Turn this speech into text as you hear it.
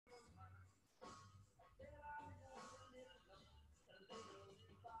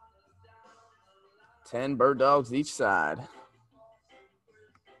10 bird dogs each side.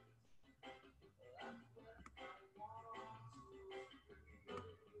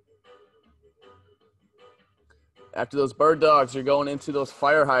 After those bird dogs, you're going into those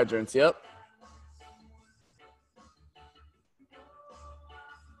fire hydrants. Yep.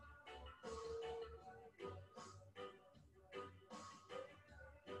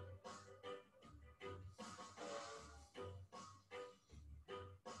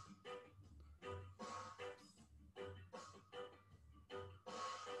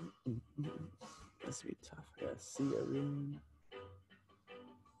 This will be tough. I gotta see everything.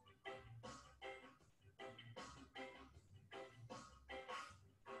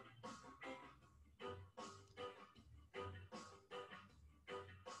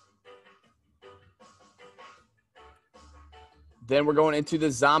 Then we're going into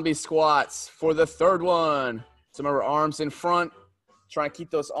the zombie squats for the third one. So remember, arms in front. Try and keep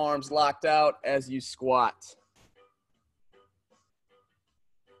those arms locked out as you squat.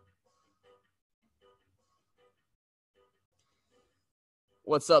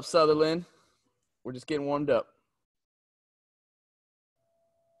 What's up, Sutherland? We're just getting warmed up.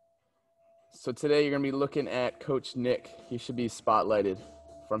 So today you're going to be looking at Coach Nick. He should be spotlighted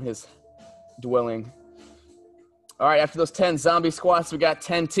from his dwelling. All right, after those 10 zombie squats, we got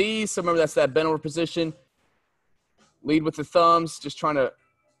 10 T's. So remember, that's that bent over position. Lead with the thumbs, just trying to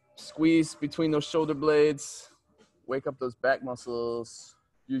squeeze between those shoulder blades. Wake up those back muscles.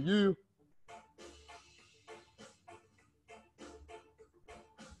 You.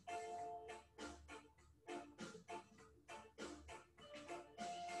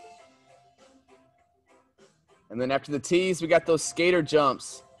 And then after the T's, we got those skater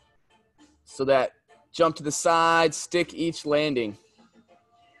jumps. So that jump to the side, stick each landing.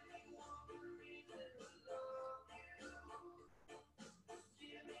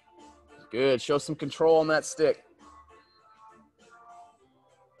 Good, show some control on that stick.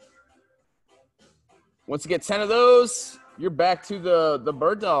 Once you get 10 of those, you're back to the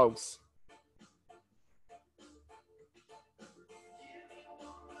bird dogs.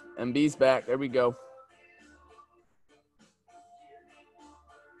 MB's back, there we go.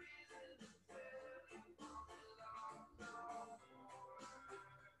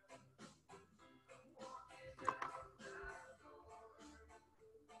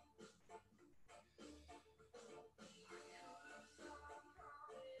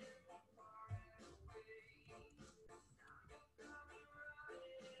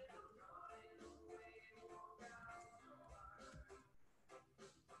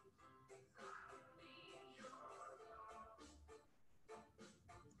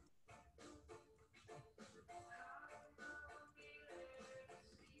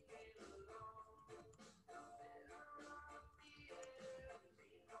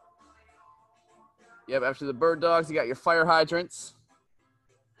 Yep, after the bird dogs, you got your fire hydrants.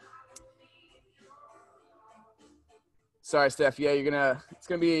 Sorry, Steph. Yeah, it's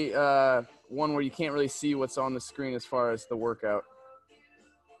gonna be one where you can't really see what's on the screen as far as the workout.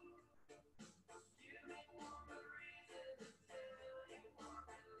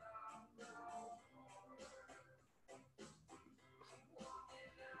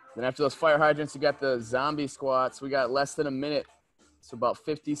 Then after those fire hydrants, you got the zombie squats. We got less than a minute, so about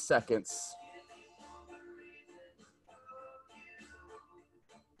 50 seconds.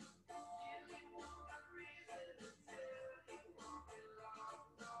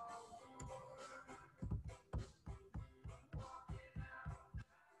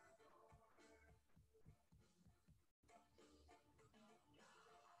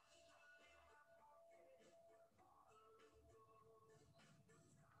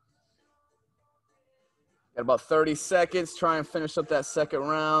 Got about 30 seconds. Try and finish up that second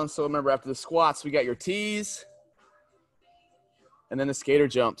round. So remember, after the squats, we got your T's and then the skater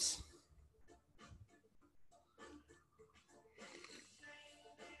jumps.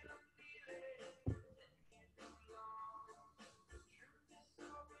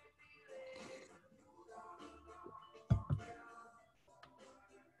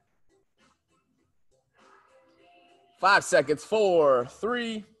 Five seconds. 4,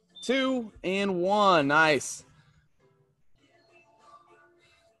 3, 2, and 1. Nice.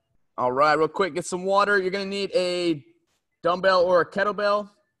 All right, real quick, get some water. You're going to need a dumbbell or a kettlebell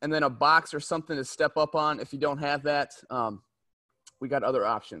and then a box or something to step up on. If you don't have that, we got other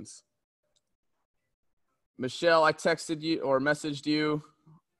options. Michelle, I texted you or messaged you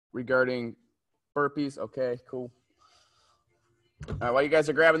regarding burpees. Okay, cool. All right, while you guys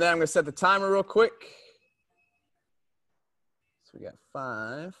are grabbing that, I'm going to set the timer real quick. So we got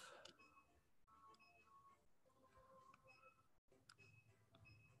 5.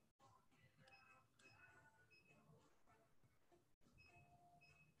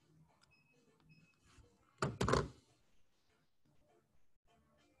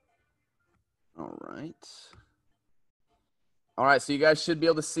 All right. All right, so you guys should be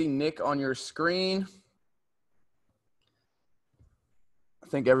able to see Nick on your screen. I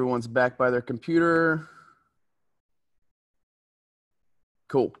think everyone's back by their computer.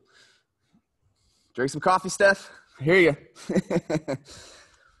 Cool. Drink some coffee, Steph. I hear you.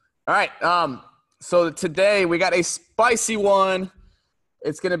 All right. So today we got a spicy one.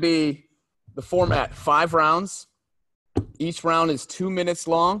 It's going to be the format, 5 rounds. Each round is 2 minutes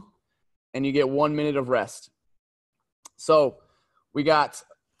long, and you get 1 minute of rest. So we got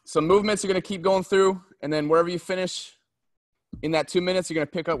some movements you're going to keep going through, and then wherever you finish in that 2 minutes, you're going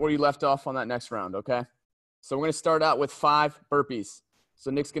to pick up where you left off on that next round, okay? So we're going to start out with 5 burpees. So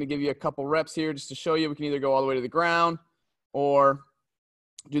Nick's going to give you a couple reps here just to show you. We can either go all the way to the ground or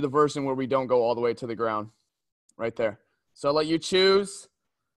do the version where we don't go all the way to the ground right there. So I'll let you choose.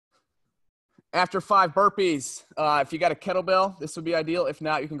 After 5 burpees, if you got a kettlebell, this would be ideal. If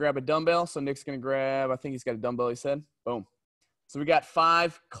not, you can grab a dumbbell. So Nick's going to grab, I think he's got a dumbbell, he said. Boom. So we got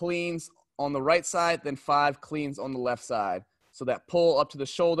 5 cleans on the right side, then 5 cleans on the left side. So that pull up to the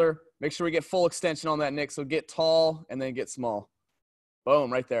shoulder. Make sure we get full extension on that, Nick. So get tall and then get small.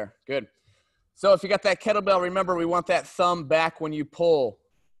 Boom, right there. Good. So if you got that kettlebell, remember we want that thumb back when you pull,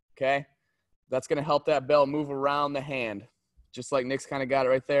 okay? That's going to help that bell move around the hand, just like Nick's kind of got it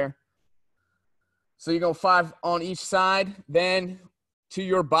right there. So you go 5 on each side, then to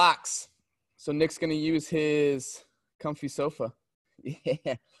your box. So Nick's going to use his comfy sofa.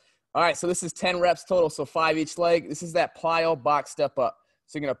 Yeah. All right, so this is 10 reps total, so 5 each leg. This is that Plyo Box Step Up.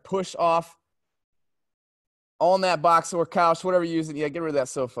 So you're going to push off on that box or couch, whatever you're using. Yeah, get rid of that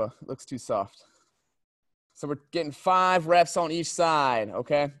sofa. It looks too soft. So we're getting 5 reps on each side,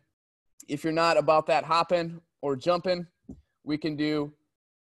 okay? If you're not about that hopping or jumping, we can do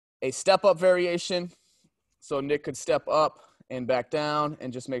a step-up variation. So Nick could step up and back down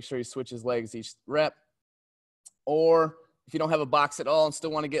and just make sure he switches legs each rep. Or if you don't have a box at all and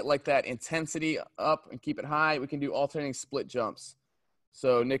still want to get like that intensity up and keep it high, we can do alternating split jumps.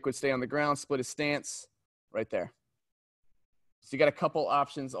 So Nick would stay on the ground, split his stance right there. So you got a couple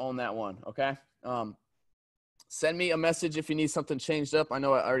options on that one, okay? Send me a message if you need something changed up. I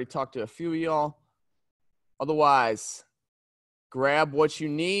know I already talked to a few of y'all. Otherwise, grab what you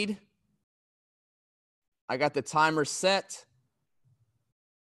need. I got the timer set.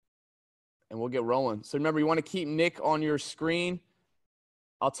 And we'll get rolling. So remember, you want to keep Nick on your screen.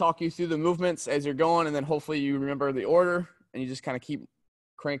 I'll talk you through the movements as you're going, and then hopefully you remember the order, and you just kind of keep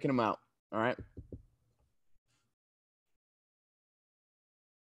cranking them out, all right?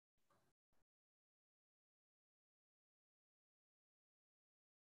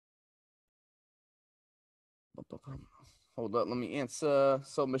 Hold up, let me answer.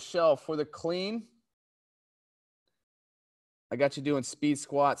 So Michelle, for the clean, I got you doing speed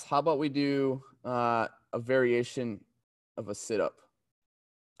squats. How about we do a variation of a sit-up?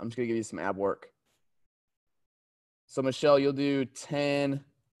 I'm just going to give you some ab work. So, Michelle, you'll do 10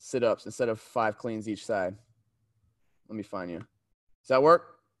 sit-ups instead of 5 cleans each side. Let me find you. Does that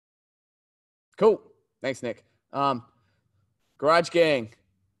work? Cool. Thanks, Nick. Garage gang.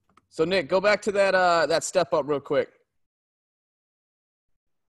 So, Nick, go back to that step-up real quick.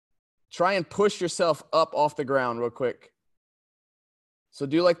 Try and push yourself up off the ground real quick. So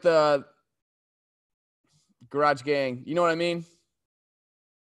do like the garage gang. You know what I mean?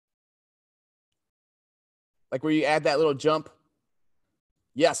 Like where you add that little jump.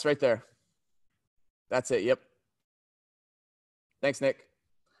 Yes, right there. That's it. Yep. Thanks, Nick.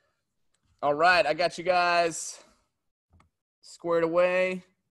 All right. I got you guys squared away.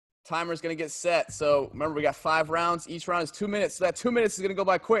 Timer's going to get set. So remember, we got 5 rounds. Each round is 2 minutes. So that 2 minutes is going to go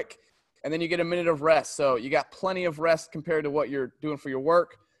by quick. And then you get a minute of rest. So you got plenty of rest compared to what you're doing for your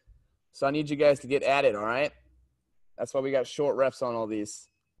work. So I need you guys to get at it, all right? That's why we got short reps on all these.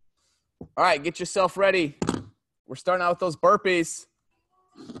 All right, get yourself ready. We're starting out with those burpees.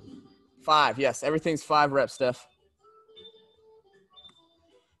 5, yes, everything's 5 reps, Steph.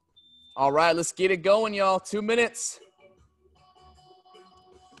 All right, let's get it going, y'all. 2 minutes.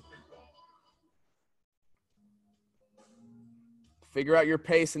 Figure out your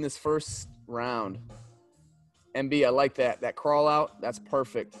pace in this first round. MB, I like that. That crawl out, that's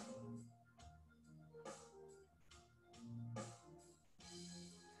perfect.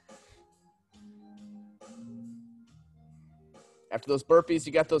 After those burpees,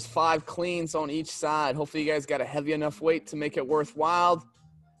 you got those 5 cleans on each side. Hopefully you guys got a heavy enough weight to make it worthwhile.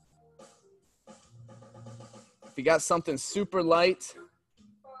 If you got something super light,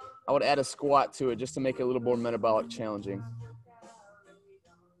 I would add a squat to it just to make it a little more metabolic challenging.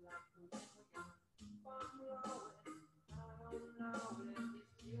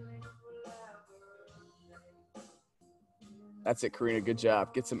 That's it, Karina. Good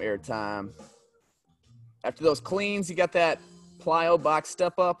job. Get some air time. After those cleans, you got that Plyo Box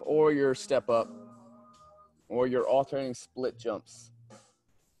Step Up or your Step Up or your alternating split jumps.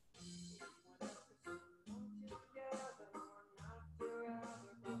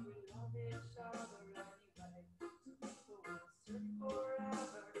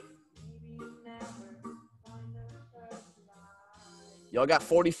 Y'all got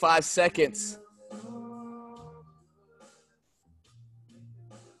 45 seconds.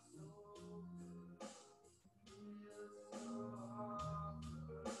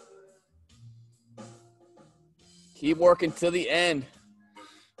 Keep working to the end.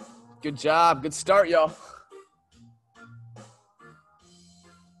 Good job. Good start, y'all.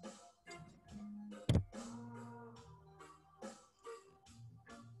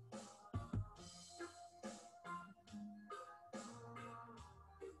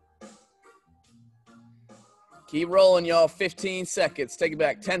 Keep rolling, y'all. 15 seconds. Take it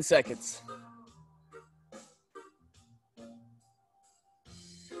back. 10 seconds.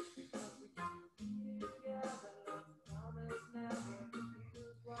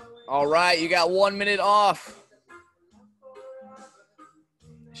 All right, you got 1 minute off.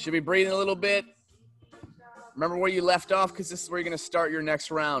 Should be breathing a little bit. Remember where you left off because this is where you're going to start your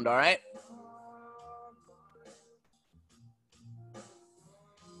next round, all right?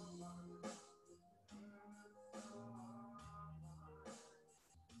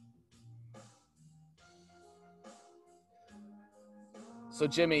 So,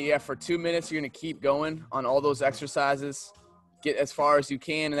 Jimmy, yeah, for 2 minutes, you're going to keep going on all those exercises. Get as far as you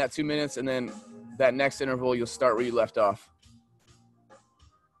can in that 2 minutes, and then that next interval, you'll start where you left off.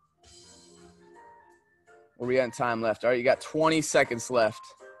 Where we got time left? All right, you got 20 seconds left.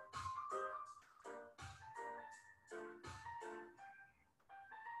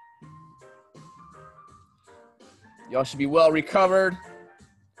 Y'all should be well recovered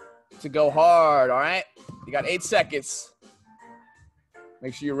to go hard, all right? You got 8 seconds.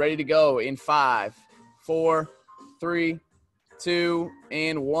 Make sure you're ready to go in 5, 4, 3, 2,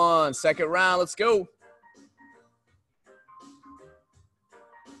 and 1. Second round, let's go.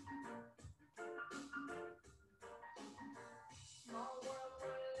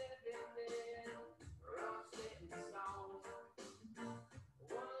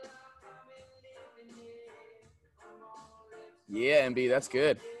 Yeah, MB, that's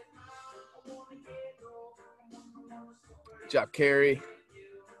good. Good job, Carrie.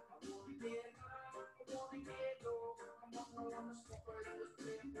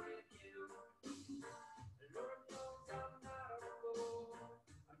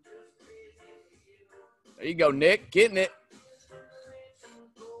 There you go, Nick, getting it.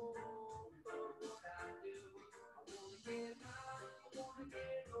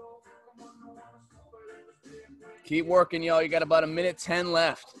 Keep working, y'all. You got about 1:10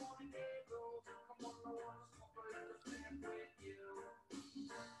 left.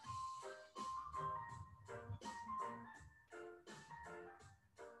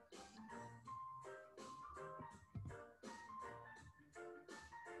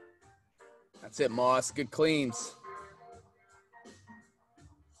 That's it, Moss. Good cleans.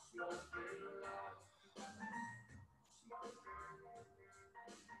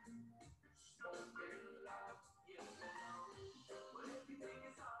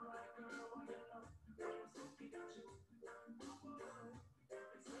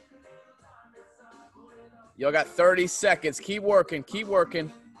 Y'all got 30 seconds. Keep working. Keep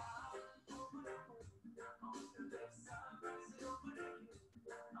working.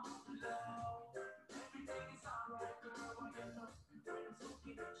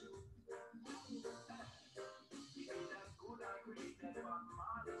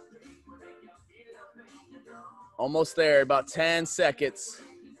 Almost there. About 10 seconds.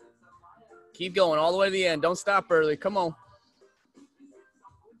 Keep going all the way to the end. Don't stop early. Come on.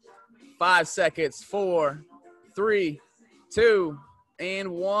 5 seconds. 4, 3, 2, and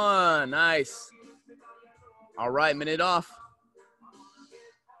 1. Nice. All right, minute off.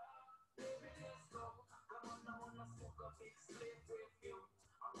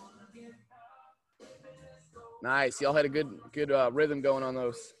 Nice. Y'all had a good rhythm going on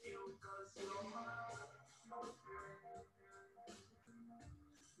those.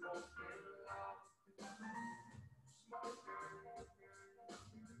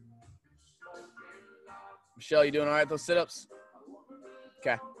 Michelle, you doing all right with those sit-ups?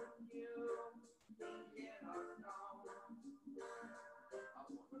 Okay.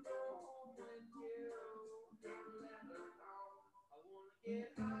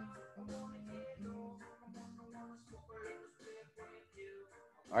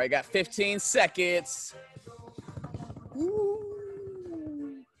 All right, got 15 seconds. Woo.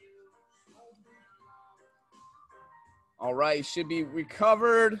 right, you should be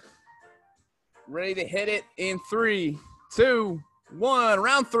recovered. Ready to hit it in 3, 2, 1.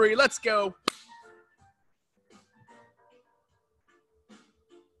 Round 3, let's go.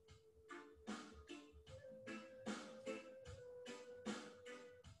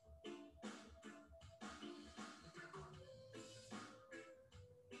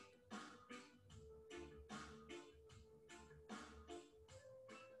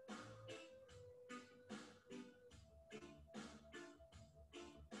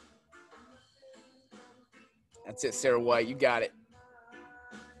 That's it, Sarah White. You got it.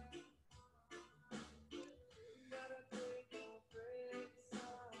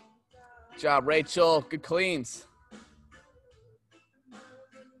 Good job, Rachel. Good cleans.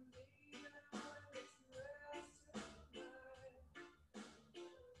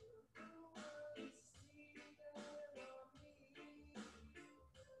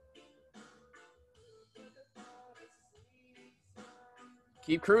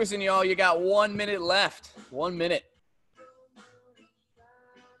 Keep cruising, y'all. You got 1 minute left. 1 minute.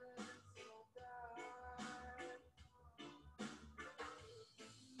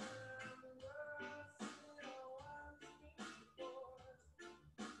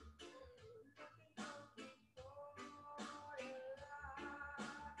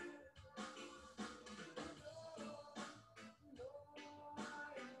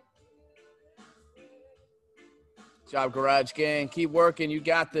 Good job, Garage Gang. Keep working. You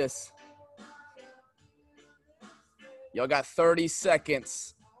got this. Y'all got 30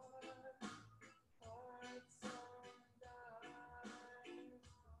 seconds.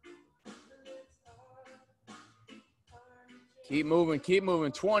 Keep moving. Keep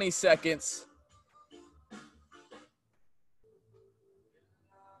moving. 20 seconds.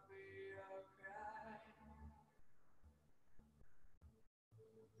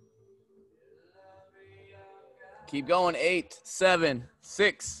 Keep going. 8, 7,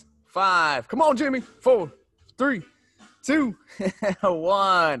 6, 5. Come on, Jimmy. 4, 3, 2,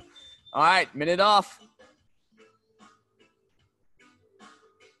 1. All right, minute off.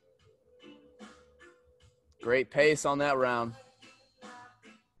 Great pace on that round.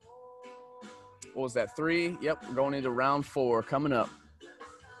 What was that, 3? Yep, we're going into round 4 coming up.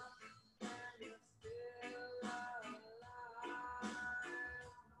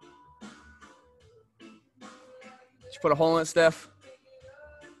 Did you put a hole in it, Steph?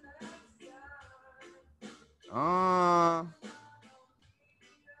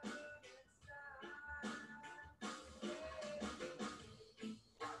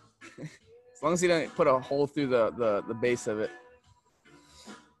 As long as you don't put a hole through the base of it.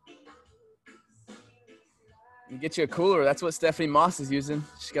 You get you a cooler. That's what Stephanie Moss is using.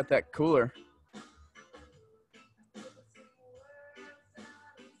 She's got that cooler.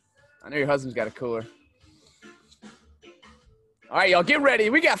 I know your husband's got a cooler. All right, y'all, get ready.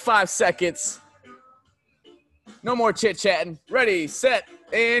 We got 5 seconds. No more chit-chatting. Ready, set,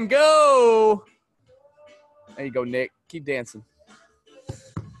 and go. There you go, Nick. Keep dancing.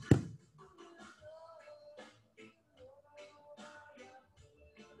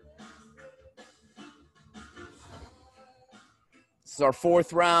 This is our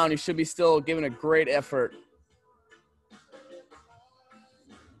 4th round. You should be still giving a great effort.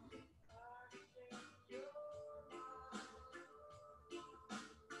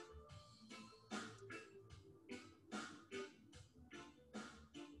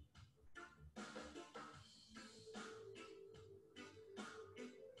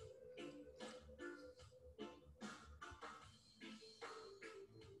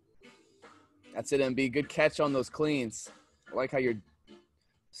 That's it, MB. Good catch on those cleans. I like how you're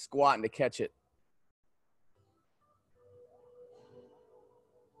squatting to catch it.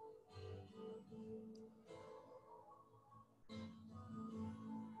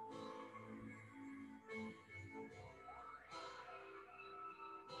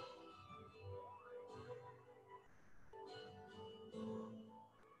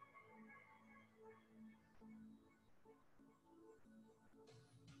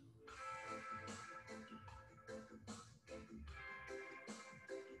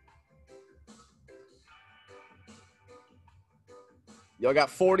 Y'all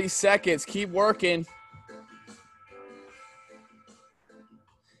got 40 seconds. Keep working.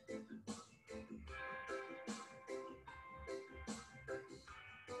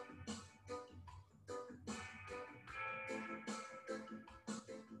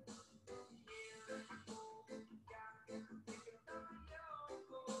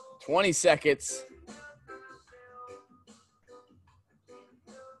 Twenty seconds.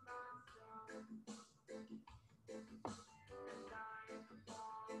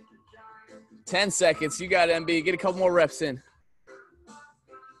 10 seconds. You got it, MB. Get a couple more reps in.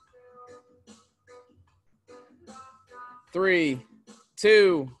 3,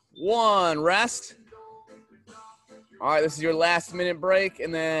 2, 1. Rest. All right, this is your last minute break,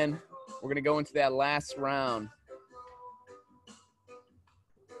 and then we're going to go into that last round.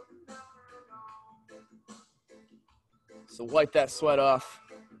 So wipe that sweat off.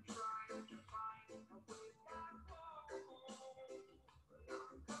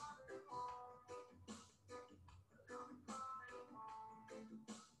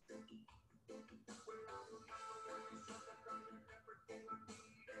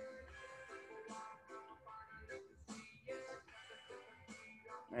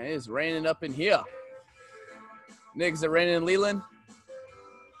 It is raining up in here. Nick, is it raining in Leland?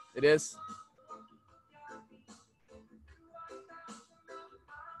 It is.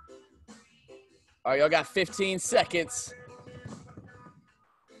 All right, y'all got 15 seconds.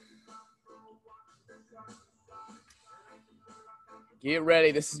 Get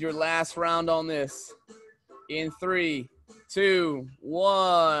ready. This is your last round on this. In 3, 2,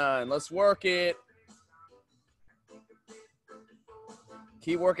 1. Let's work it.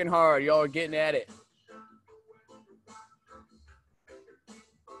 Keep working hard. Y'all are getting at it.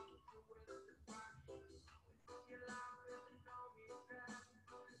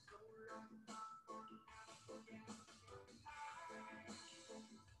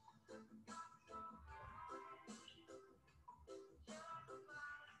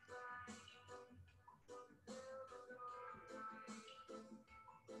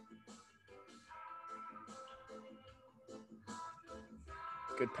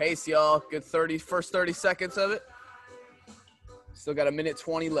 Good pace, y'all. Good first 30 seconds of it. Still got a minute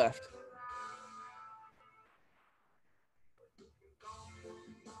 20 left.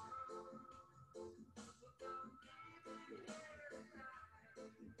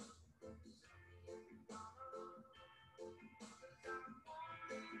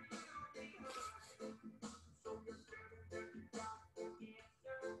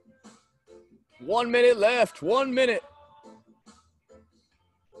 One minute left. 1 minute.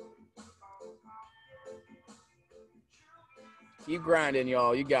 Keep grinding,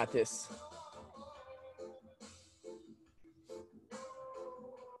 y'all. You got this.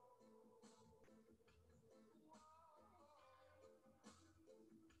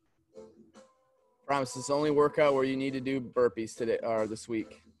 Promise this only workout where you need to do burpees today or this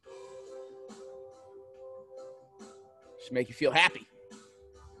week. Should make you feel happy.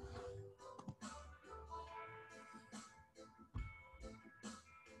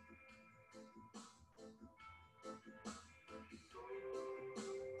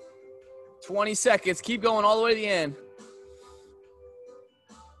 $20 seconds. Keep going all the way to the end.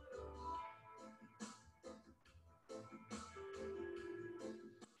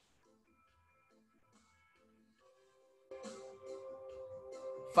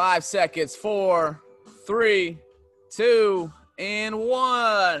 Five seconds. 4, 3, 2, and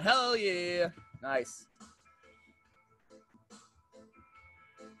 1. Hell yeah. Nice.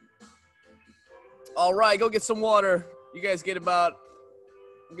 All right, go get some water. You guys get about,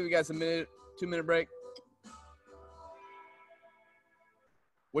 I'll give you guys a minute, 2-minute break.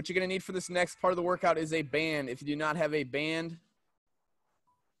 What you're going to need for this next part of the workout is a band. If you do not have a band,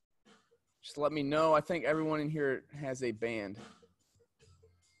 just let me know. I think everyone in here has a band.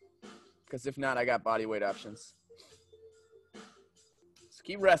 Because if not, I got body weight options. So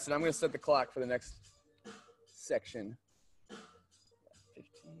keep resting. I'm going to set the clock for the next section.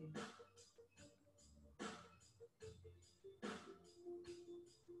 15.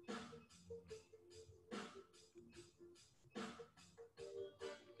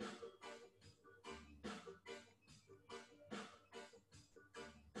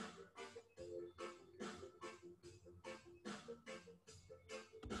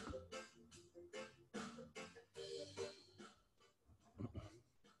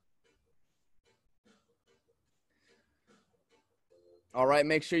 All right,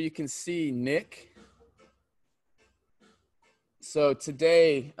 make sure you can see Nick. So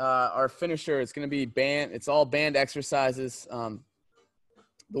today, our finisher is going to be band. It's all band exercises. The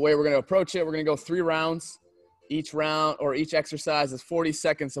way we're going to approach it, we're going to go 3 rounds. Each round or each exercise is 40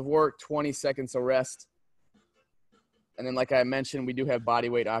 seconds of work, 20 seconds of rest. And then like I mentioned, we do have body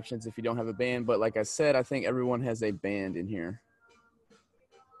weight options if you don't have a band. But like I said, I think everyone has a band in here.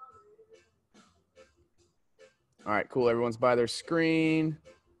 All right, cool. Everyone's by their screen.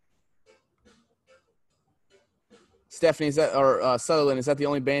 Stephanie, is that, or Sutherland, is that the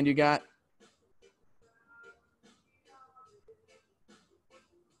only band you got?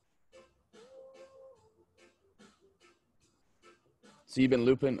 So you've been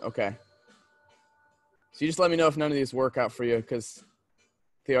looping? Okay. So you just let me know if none of these work out for you, because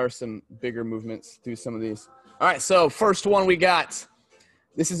there are some bigger movements through some of these. All right, so first one we got.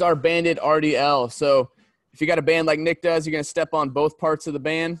 This is our banded RDL. So if you got a band like Nick does, you're going to step on both parts of the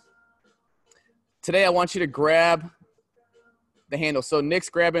band. Today I want you to grab the handle. So Nick's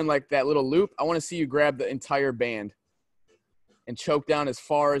grabbing like that little loop. I want to see you grab the entire band and choke down as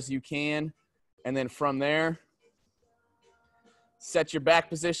far as you can. And then from there, set your back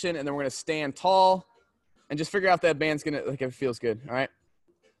position, and then we're going to stand tall and just figure out if that band's going to, like, if it feels good. All right.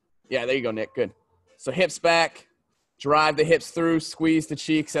 Yeah, there you go, Nick. Good. So hips back, drive the hips through, squeeze the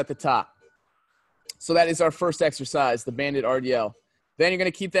cheeks at the top. So that is our first exercise, the banded RDL. Then you're going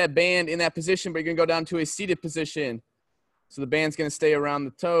to keep that band in that position, but you're going to go down to a seated position. So the band's going to stay around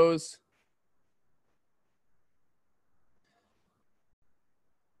the toes.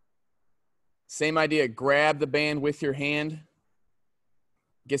 Same idea, grab the band with your hand.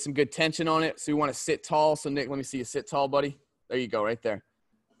 Get some good tension on it. So you want to sit tall. So Nick, let me see you sit tall, buddy. There you go, right there,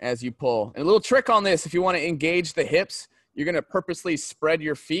 as you pull. And a little trick on this, if you want to engage the hips, you're going to purposely spread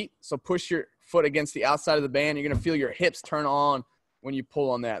your feet. So push your foot against the outside of the band. You're going to feel your hips turn on when you pull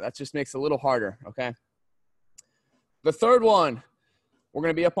on that. That just makes it a little harder, okay? The third one, we're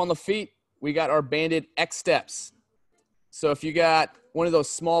going to be up on the feet. We got our banded X steps. So if you got one of those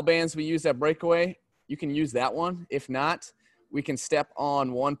small bands we use at Breakaway, you can use that one. If not, we can step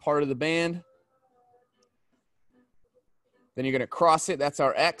on one part of the band. Then you're going to cross it. That's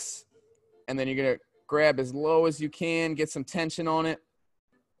our X. And then you're going to grab as low as you can, get some tension on it.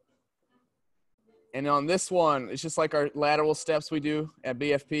 And on this one, it's just like our lateral steps we do at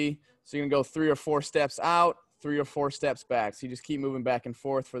BFP. So you're going to go 3 or 4 steps out, 3 or 4 steps back. So you just keep moving back and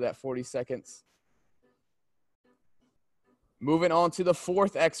forth for that 40 seconds. Moving on to the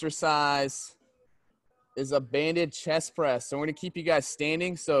fourth exercise is a banded chest press. So we're going to keep you guys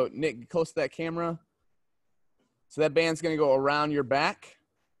standing. So Nick, get close to that camera. So that band's going to go around your back,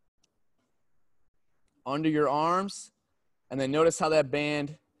 under your arms, and then notice how that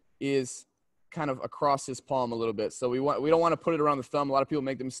band is kind of across his palm a little bit. So we don't want to put it around the thumb. A lot of people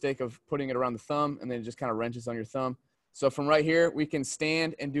make the mistake of putting it around the thumb, and then it just kind of wrenches on your thumb. So from right here, we can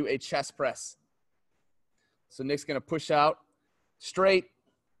stand and do a chest press. So Nick's going to push out straight.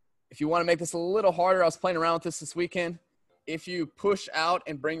 If you want to make this a little harder, I was playing around with this weekend. If you push out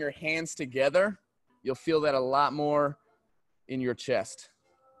and bring your hands together, you'll feel that a lot more in your chest.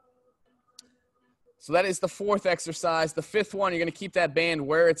 So that is the fourth exercise. The fifth one, you're going to keep that band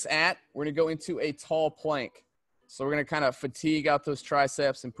where it's at. We're going to go into a tall plank. So we're going to kind of fatigue out those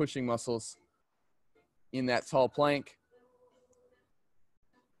triceps and pushing muscles in that tall plank.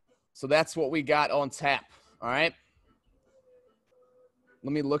 So that's what we got on tap. All right.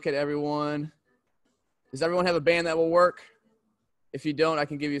 Let me look at everyone. Does everyone have a band that will work? If you don't, I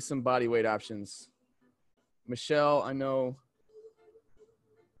can give you some body weight options. Michelle, I know.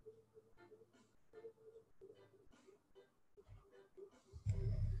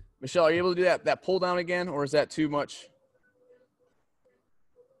 Michelle, are you able to do that pull down again, or is that too much?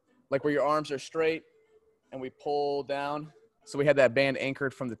 Like where your arms are straight and we pull down. So we had that band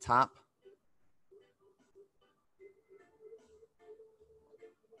anchored from the top.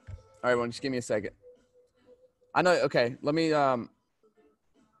 All right, everyone, just give me a second. I know, okay, let me,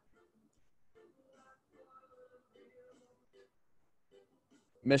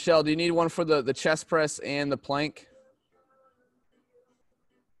 Michelle, do you need one for the chest press and the plank?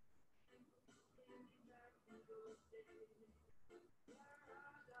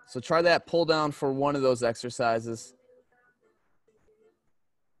 So try that pull down for one of those exercises.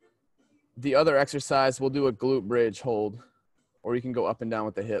 The other exercise, we'll do a glute bridge hold, or you can go up and down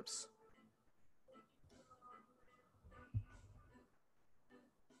with the hips.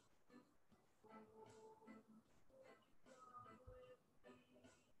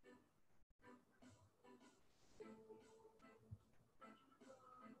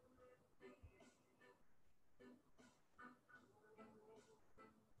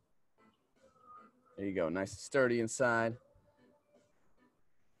 There you go, nice and sturdy inside.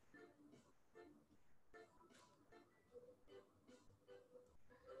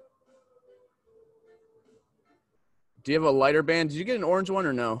 Do you have a lighter band? Did you get an orange one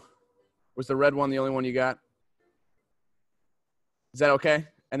or no? Was the red one the only one you got? Is that okay?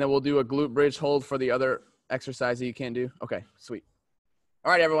 And then we'll do a glute bridge hold for the other exercise that you can't do. Okay, sweet.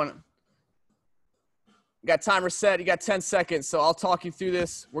 All right, everyone. You got timer set. You got 10 seconds, so I'll talk you through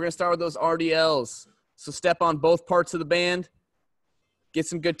this. We're going to start with those RDLs. So step on both parts of the band. Get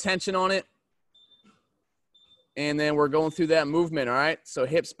some good tension on it. And then we're going through that movement, all right? So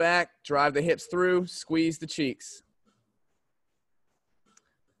hips back, drive the hips through, squeeze the cheeks.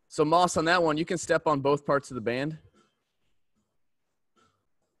 So Moss, on that one, you can step on both parts of the band.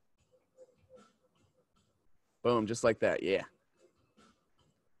 Boom, just like that, yeah.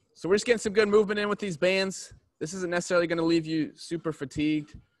 So we're just getting some good movement in with these bands. This isn't necessarily going to leave you super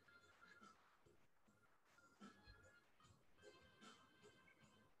fatigued.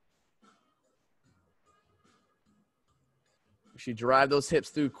 You should drive those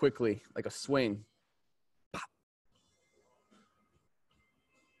hips through quickly, like a swing. Pop.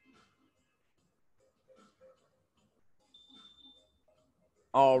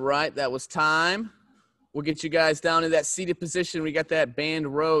 All right, that was time. We'll get you guys down in that seated position. We got that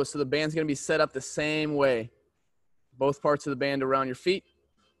band row, so the band's going to be set up the same way. Both parts of the band around your feet.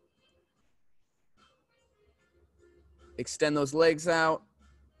 Extend those legs out.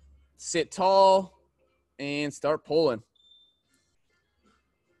 Sit tall and start pulling.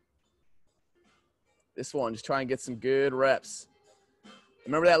 This one, just try and get some good reps.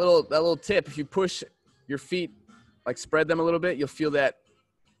 Remember that little tip. If you push your feet, like spread them a little bit, you'll feel that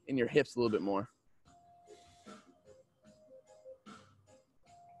in your hips a little bit more.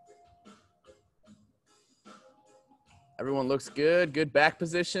 Everyone looks good. Good back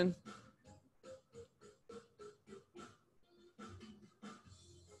position.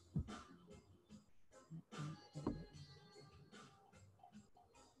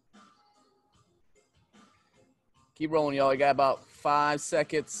 Keep rolling, y'all. You got about 5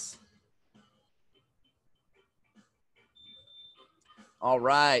 seconds. All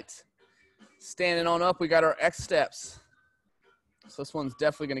right. Standing on up, we got our X steps. So this one's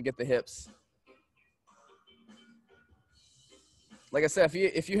definitely going to get the hips. Like I said,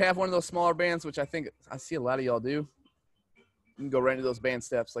 if you have one of those smaller bands, which I think I see a lot of y'all do, you can go right into those band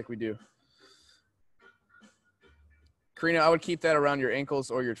steps like we do. Karina, I would keep that around your ankles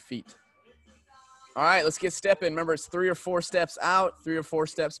or your feet. All right, let's get stepping. Remember, it's 3 or 4 steps out, 3 or 4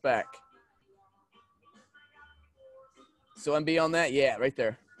 steps back. So MB on that? Yeah, right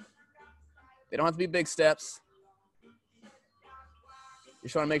there. They don't have to be big steps. You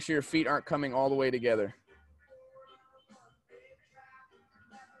just want to make sure your feet aren't coming all the way together.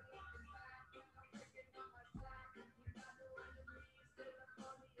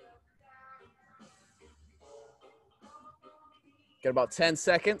 Got about 10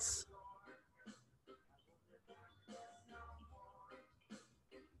 seconds.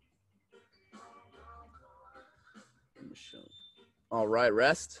 All right,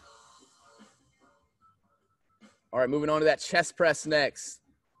 rest. All right, moving on to that chest press next.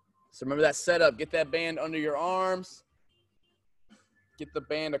 So remember that setup. Get that band under your arms. Get the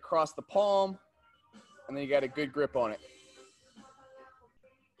band across the palm. And then you got a good grip on it.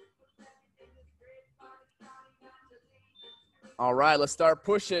 All right, let's start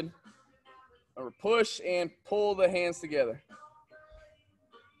pushing. Remember, push and pull the hands together.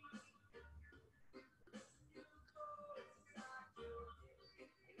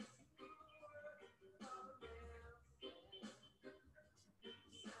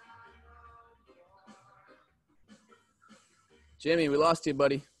 Jimmy, we lost you,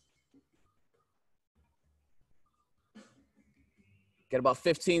 buddy. Got about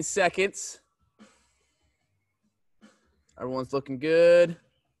 15 seconds. Everyone's looking good.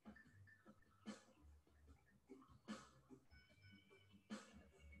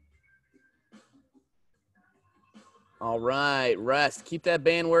 All right, rest. Keep that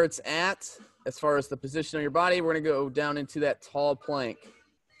band where it's at. As far as the position of your body, we're going to go down into that tall plank.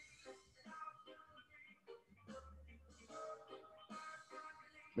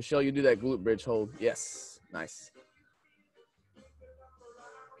 Michelle, you do that glute bridge hold. Yes, nice.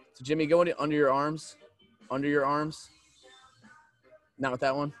 So Jimmy, go under your arms. Under your arms. Not with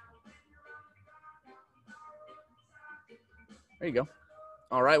that one. There you go.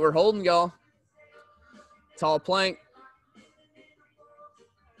 All right, we're holding, y'all. Tall plank.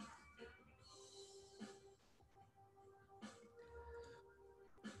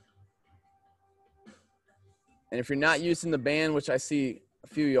 And if you're not using the band, which I see a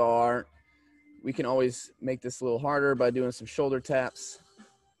few of y'all are, we can always make this a little harder by doing some shoulder taps.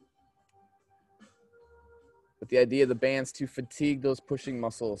 But the idea of the band's to fatigue those pushing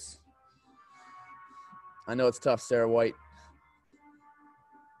muscles. I know it's tough, Sarah White.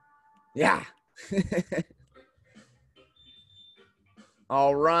 Yeah.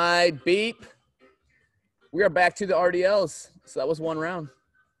 All right, beep. We are back to the RDLs. So that was one round.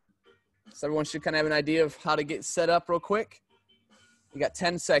 So everyone should kind of have an idea of how to get set up real quick. You got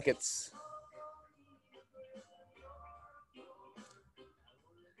 10 seconds.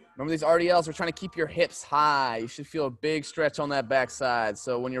 Remember these RDLs, we're trying to keep your hips high. You should feel a big stretch on that backside.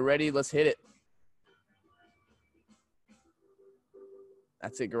 So when you're ready, let's hit it.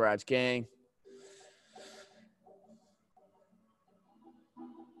 That's it, Garage Gang.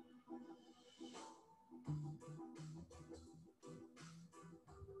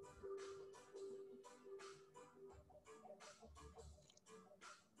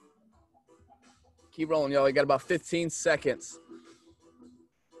 Keep rolling, y'all. You got about 15 seconds.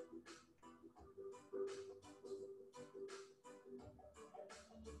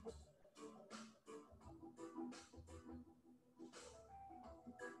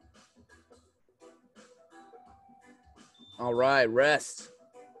 All right, rest.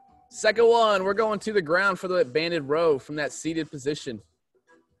 Second one, we're going to the ground for the banded row from that seated position.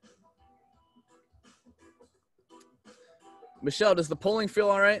 Michelle, does the pulling feel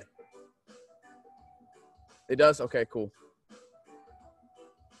all right? It does? Okay, cool.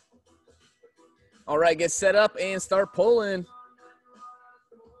 All right, get set up and start pulling.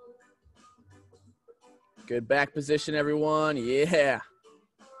 Good back position, everyone. Yeah.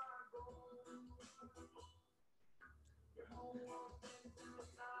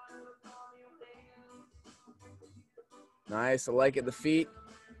 Nice. I like it. The feet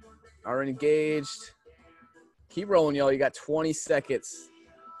are engaged. Keep rolling, y'all. You got 20 seconds.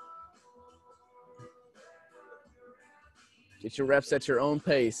 Get your reps at your own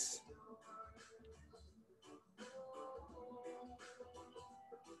pace.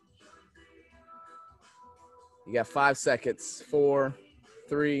 You got 5 seconds. 4,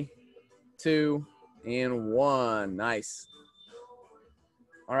 3, 2, and 1. Nice.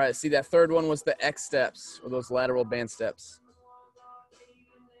 All right, see that third one was the X steps, or those lateral band steps.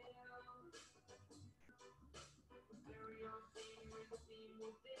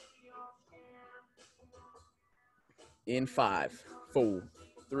 In 5, 4,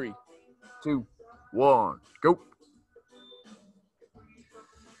 3, 2, 1, go.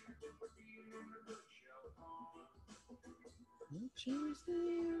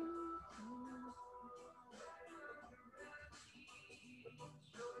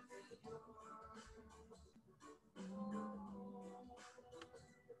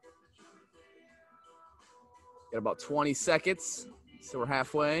 Got about 20 seconds, so we're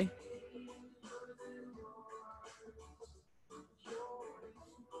halfway.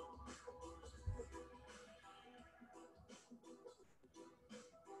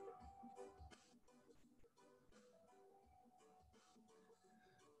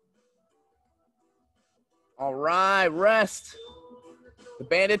 All right, rest. The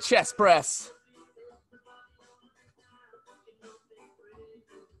banded chest press.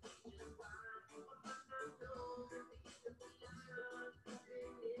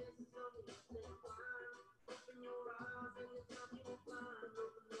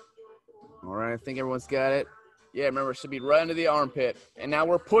 All right, I think everyone's got it. Yeah, remember, it should be right into the armpit. And now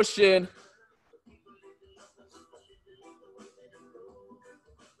we're pushing.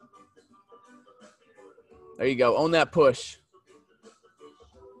 There you go. Own that push.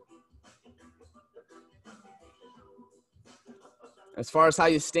 As far as how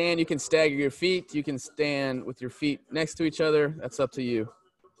you stand, you can stagger your feet. You can stand with your feet next to each other. That's up to you.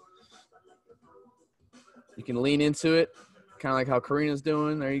 You can lean into it, kind of like how Karina's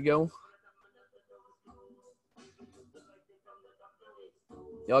doing. There you go.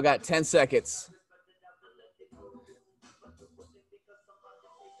 Y'all got 10 seconds.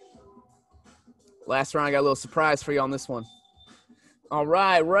 Last round, I got a little surprise for you on this one. All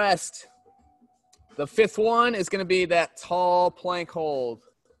right, rest. The fifth one is going to be that tall plank hold.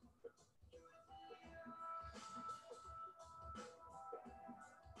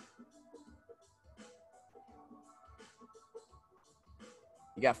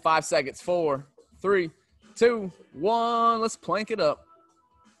 You got 5 seconds. 4, 3, 2, 1. Let's plank it up.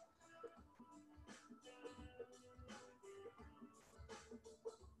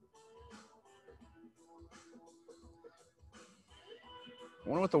 I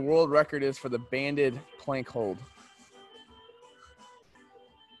wonder what the world record is for the banded plank hold.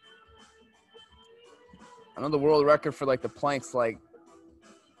 I know the world record for like the planks like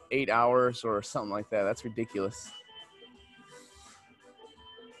 8 hours or something like that. That's ridiculous.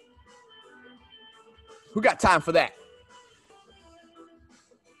 Who got time for that?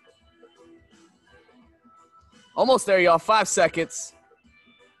 Almost there, y'all. 5 seconds.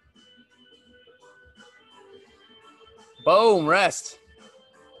 Boom, rest.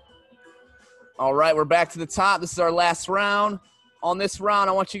 All right, we're back to the top. This is our last round. On this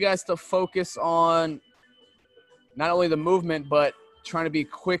round, I want you guys to focus on not only the movement, but trying to be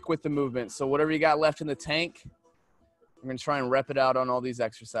quick with the movement. So whatever you got left in the tank, I'm going to try and rep it out on all these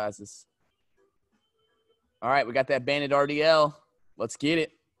exercises. All right, we got that banded RDL. Let's get it.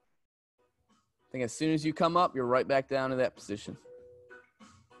 I think as soon as you come up, you're right back down to that position.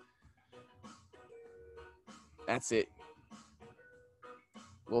 That's it. A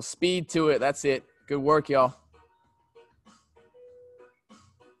little speed to it. That's it. Good work, y'all.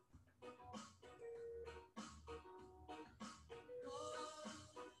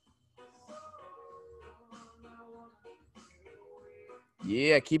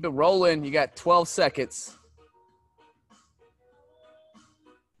 Yeah, keep it rolling. You got 12 seconds.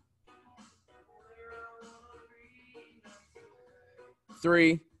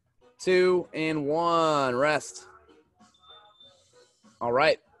 Three, 2, and 1. Rest. All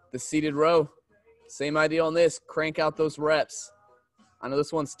right, the seated row. Same idea on this. Crank out those reps. I know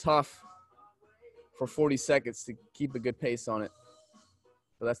this one's tough for 40 seconds to keep a good pace on it,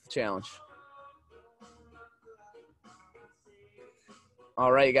 but that's the challenge.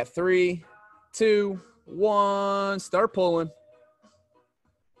 All right, you got 3, 2, 1. Start pulling.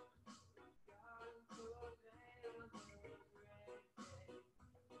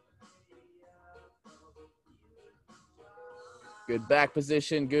 Good back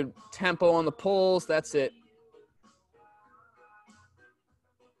position, good tempo on the pulls. That's it.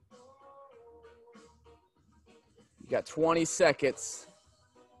 You got 20 seconds.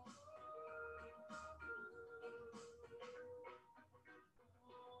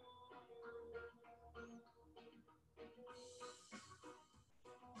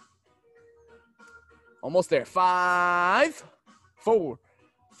 Almost there. 5, 4,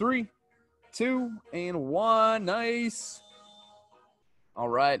 3, 2, and 1. Nice. All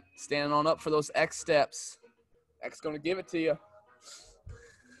right, standing on up for those X steps. X going to give it to you.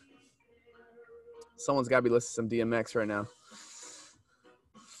 Someone's got to be listening to some DMX right now.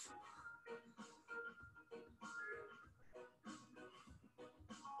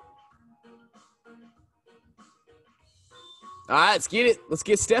 All right, let's get it. Let's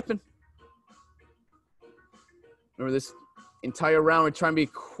get stepping. Remember, this entire round, we're trying to be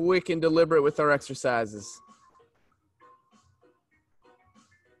quick and deliberate with our exercises.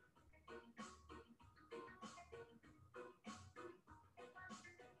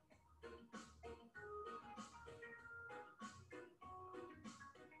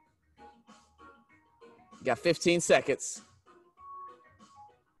 You got 15 seconds.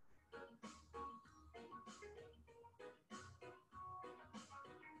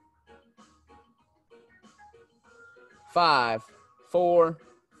 Five, 4,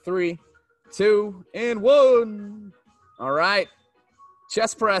 3, 2, and 1. All right.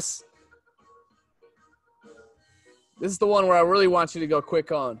 Chest press. This is the one where I really want you to go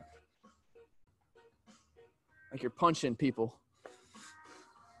quick on. Like you're punching people.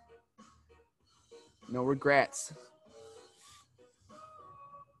 No regrets.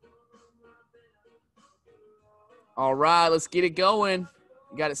 All right, let's get it going.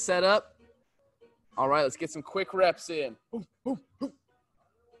 You got it set up? All right, let's get some quick reps in. Ooh, ooh, ooh.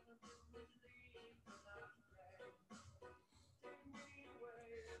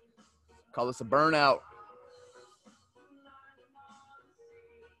 Call this a burnout.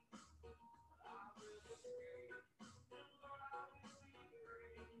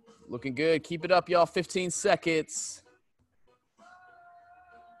 Looking good. Keep it up, y'all. 15 seconds.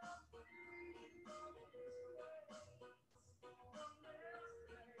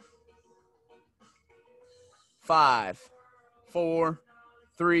 Five, 4,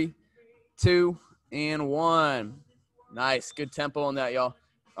 3, 2, and 1. Nice. Good tempo on that, y'all.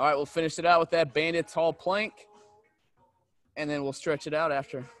 All right, we'll finish it out with that banded tall plank, and then we'll stretch it out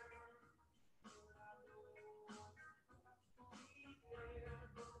after.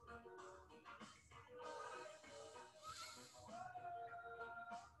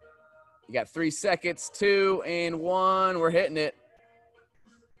 You got 3 seconds, 2, and 1. We're hitting it.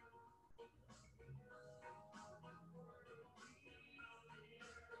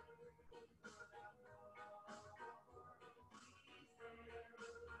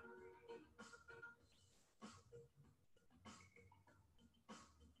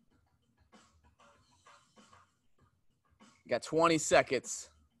 You got 20 seconds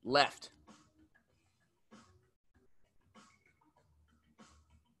left.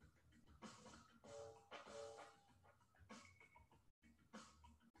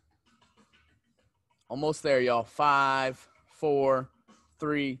 Almost there, y'all. 5, 4,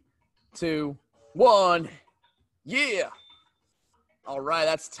 3, 2, 1. Yeah. All right,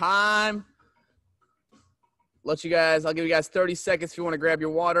 that's time. I'll give you guys 30 seconds if you want to grab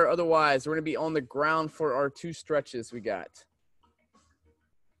your water. Otherwise, we're going to be on the ground for our 2 stretches we got.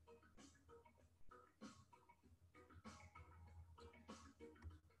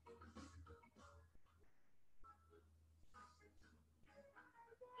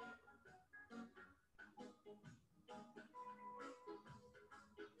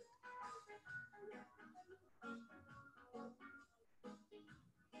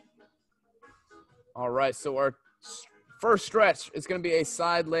 All right, so our first stretch is going to be a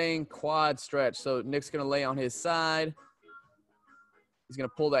side laying quad stretch. So Nick's going to lay on his side. He's going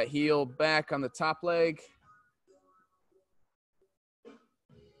to pull that heel back on the top leg.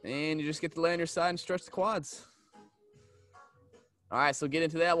 And you just get to lay on your side and stretch the quads. All right, so get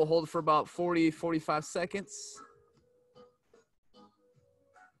into that. We'll hold it for about 40, 45 seconds.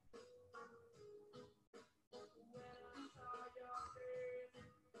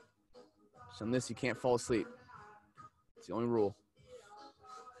 So on this, you can't fall asleep. It's the only rule.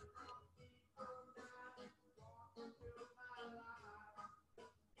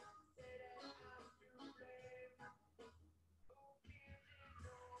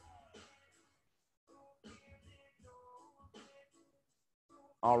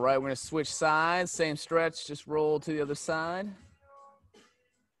 All right, we're going to switch sides. Same stretch, just roll to the other side.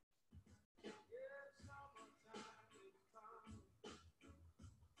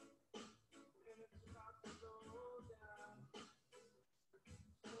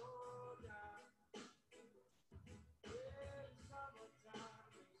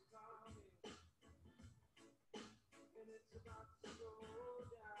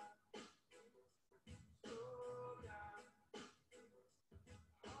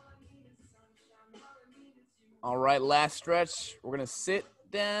 All right, last stretch. We're going to sit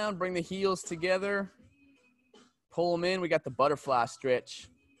down, bring the heels together, pull them in. We got the butterfly stretch.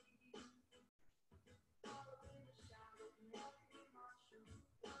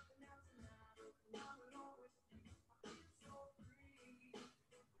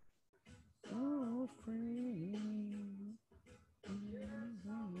 So free.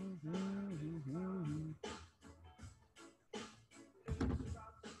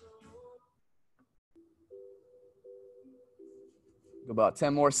 About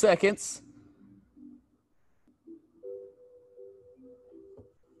 10 more seconds.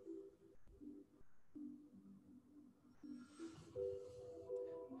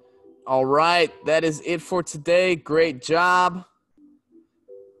 All right, that is it for today. Great job.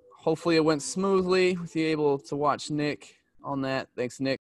 Hopefully it went smoothly with you able to watch Nick on that. Thanks, Nick.